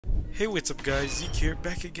Hey, what's up guys, Zeke here,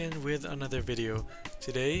 back again with another video.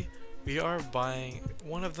 Today, we are buying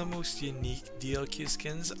one of the most unique DLQ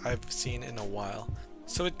skins I've seen in a while.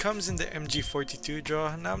 So it comes in the MG42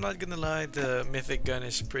 draw. Now I'm not gonna lie, the mythic gun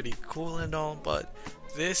is pretty cool and all, but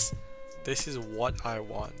this is what I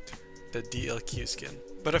want, the DLQ skin.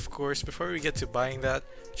 But of course, before we get to buying that,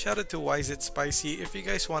 shout out to Why Is It Spicy. If you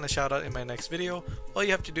guys want a shout out in my next video, all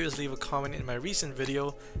you have to do is leave a comment in my recent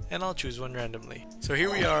video and I'll choose one randomly. So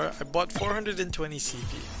here we are, I bought 420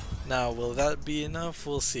 CP. Now will that be enough?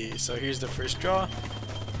 We'll see. So here's the first draw.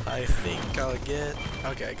 I think I'll get...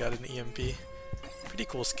 okay, I got an EMP. Pretty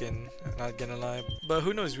cool skin, not gonna lie. But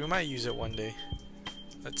who knows, we might use it one day.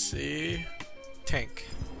 Let's see... tank.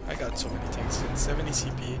 I got so many tank skins, 70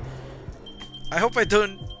 CP. I hope I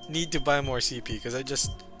don't need to buy more CP because I just...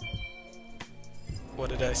 what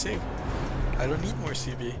did I say? I don't need more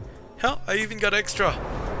CP. Hell, I even got extra.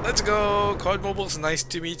 Let's go! Cod Mobile's nice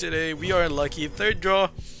to me today. We are lucky. Third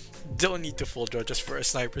draw. Don't need to full draw just for a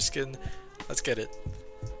sniper skin. Let's get it.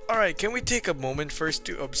 Alright, can we take a moment first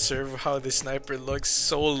to observe how this sniper looks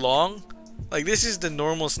so long? Like, this is the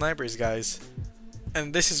normal snipers, guys.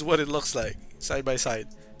 And this is what it looks like, side by side.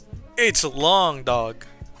 It's long, dog.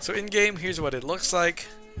 So in game, here's what it looks like.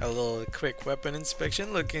 A little quick weapon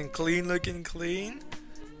inspection, looking clean.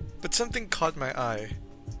 But something caught my eye.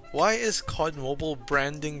 Why is COD Mobile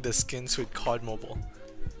branding the skins with COD Mobile?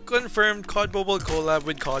 Confirmed COD Mobile collab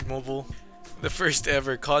with COD Mobile. The first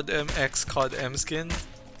ever Codm x Codm skin.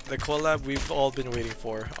 The collab we've all been waiting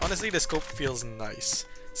for. Honestly, the scope feels nice.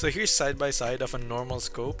 So here's side by side of a normal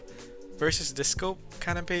scope versus this scope,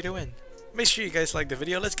 kinda pay to win. Make sure you guys like the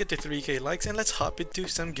video, let's get to 3k likes and let's hop into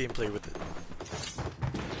some gameplay with it.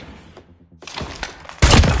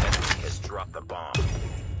 Enemy has dropped the bomb.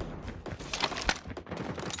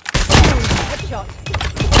 Headshot.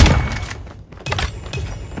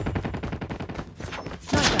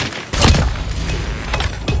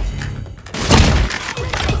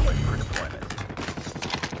 Ready for deployment.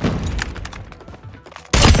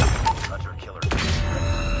 Hunter killer.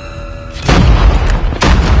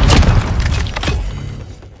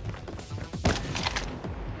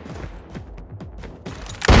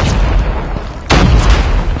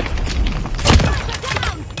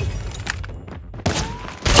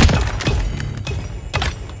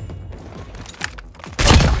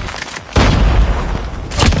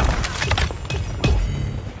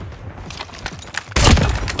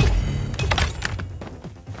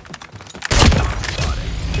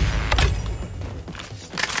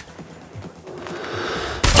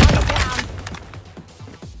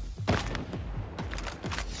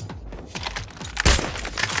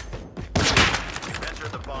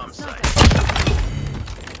 Bomb site.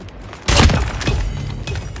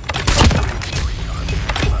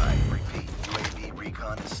 Repeat, UAV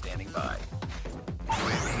recon is standing by.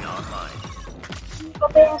 UAV online.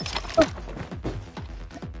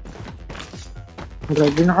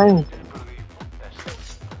 Ready na kayo.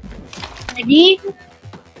 Ready?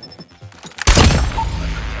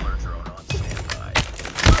 Killer drone on standby.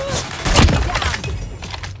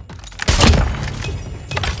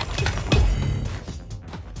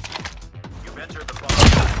 You've entered the bomb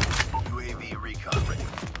site. UAV recon ready.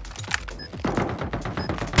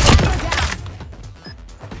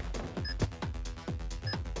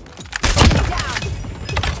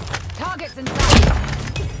 Targets inside.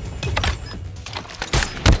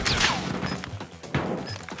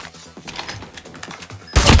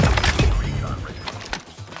 Recon ready.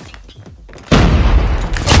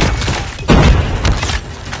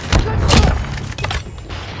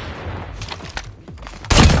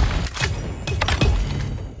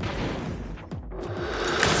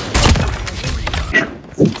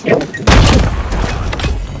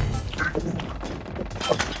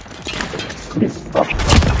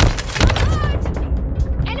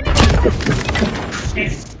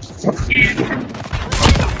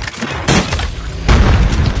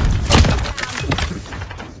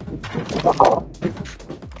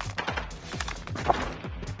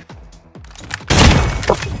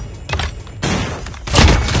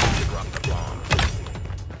 Drop the bomb.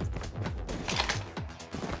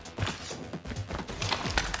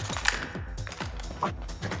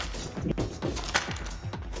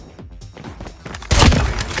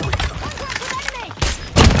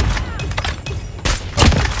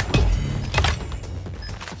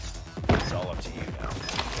 It's all up to you now.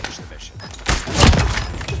 Finish the mission.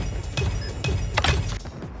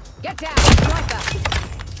 Get down, sniper.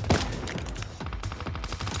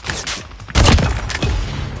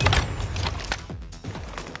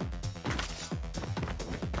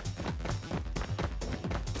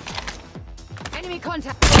 Enemy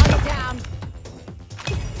contact. Target down.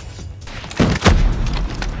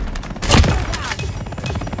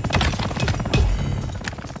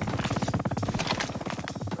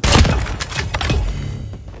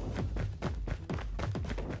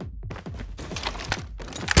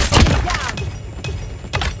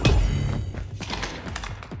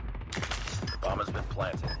 Bomb has been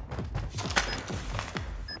planted.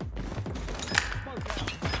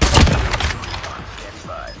 Standing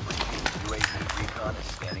by. UAV recon is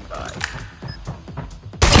standing by.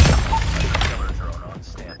 Killer drone on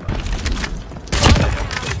standby.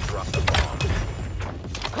 Drop the bomb.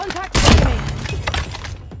 Contact enemy.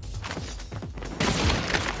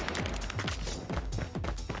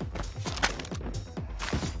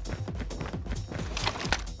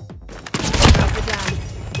 Target down.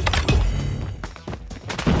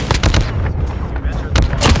 Enter the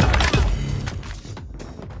bomb.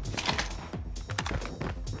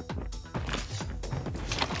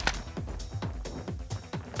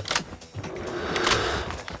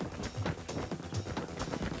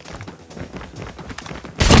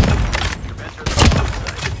 You've entered the bomb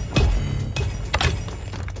site.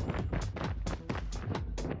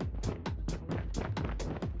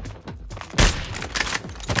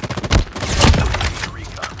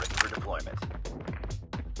 Recon ready for deployment.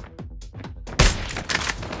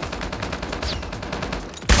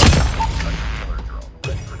 Killer drone ready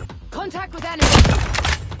for deployment. Contact with enemy.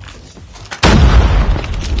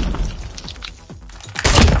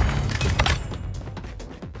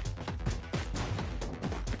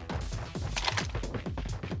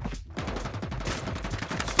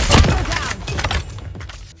 Tango down.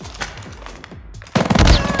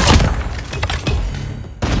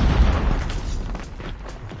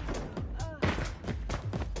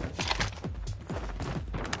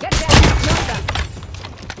 Get down. Sniper.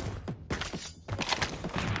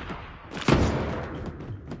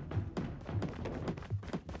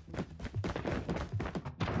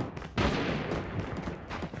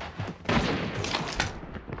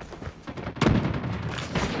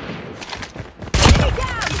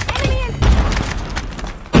 Enemy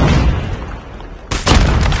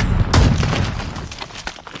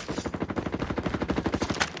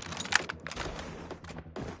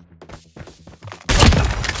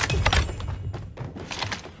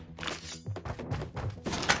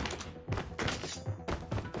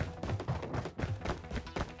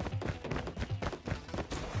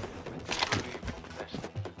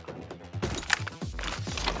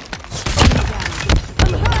down.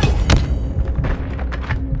 Enemy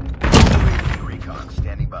in. Recon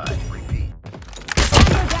standing by. Repeat.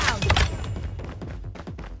 Tango down.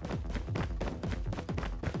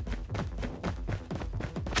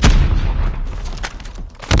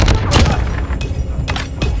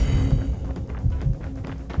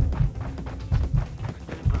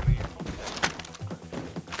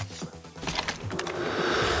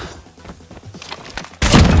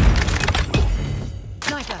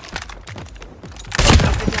 Sniper.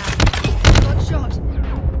 Sniper down. Got shot.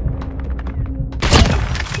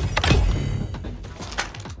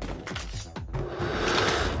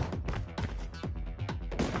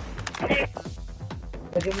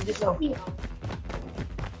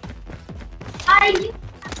 Ay,